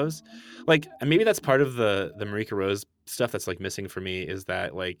 I suppose. Like, and maybe that's part of the Marika Rose stuff that's like missing for me, is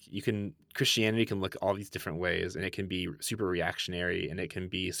that like Christianity can look all these different ways, and it can be super reactionary, and it can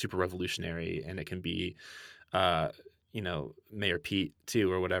be super revolutionary, and it can be Mayor Pete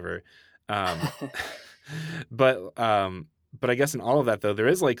too, or whatever. But I guess in all of that though, there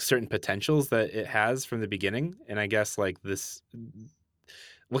is like certain potentials that it has from the beginning, and I guess like this,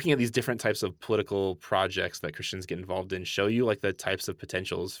 looking at these different types of political projects that Christians get involved in show you like the types of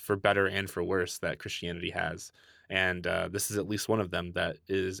potentials for better and for worse that Christianity has. And this is at least one of them that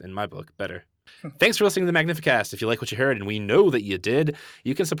is, in my book, better. Thanks for listening to the Magnificast. If you like what you heard, and we know that you did,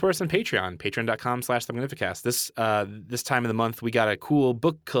 you can support us on Patreon, patreon.com/the Magnificast. This time of the month, we got a cool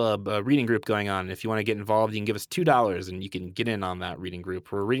book club reading group going on. If you want to get involved, you can give us $2 and you can get in on that reading group.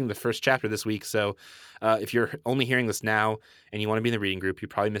 We're reading the first chapter this week, so if you're only hearing this now and you want to be in the reading group, you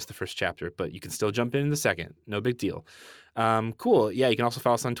probably missed the first chapter, but you can still jump in the second. No big deal. Cool. Yeah, you can also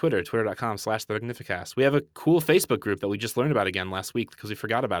follow us on Twitter, twitter.com/the Magnificast. We have a cool Facebook group that we just learned about again last week because we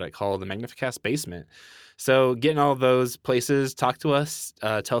forgot about it, called the Magnificast Basement. So get in all of those places, talk to us,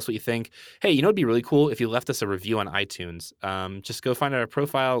 tell us what you think. Hey, it'd be really cool if you left us a review on iTunes. Just go find our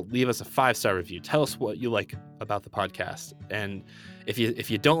profile, leave us a 5-star review. Tell us what you like about the podcast. And if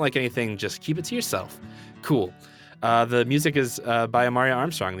you don't like anything, just keep it to yourself. Cool. The music is by Amaria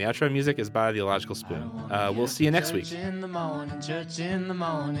Armstrong. The outro music is by The Illogical Spoon. We'll see you next week. Church in the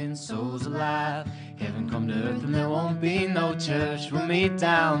morning, souls alive. Heaven come to earth and there won't be no church. We'll meet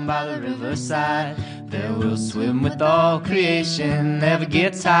down by the riverside. There we'll swim with all creation. Never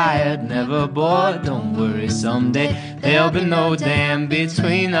get tired, never bored. Don't worry, someday there'll be no dam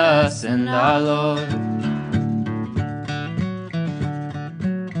between us and our Lord.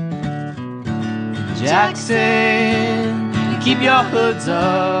 Jackson, keep your hoods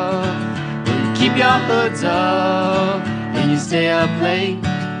up. Well, you keep your hoods up and you stay up late.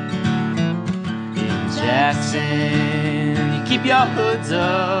 In Jackson, you keep your hoods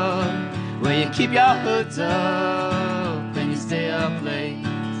up. Well, you keep your hoods up and you stay up late.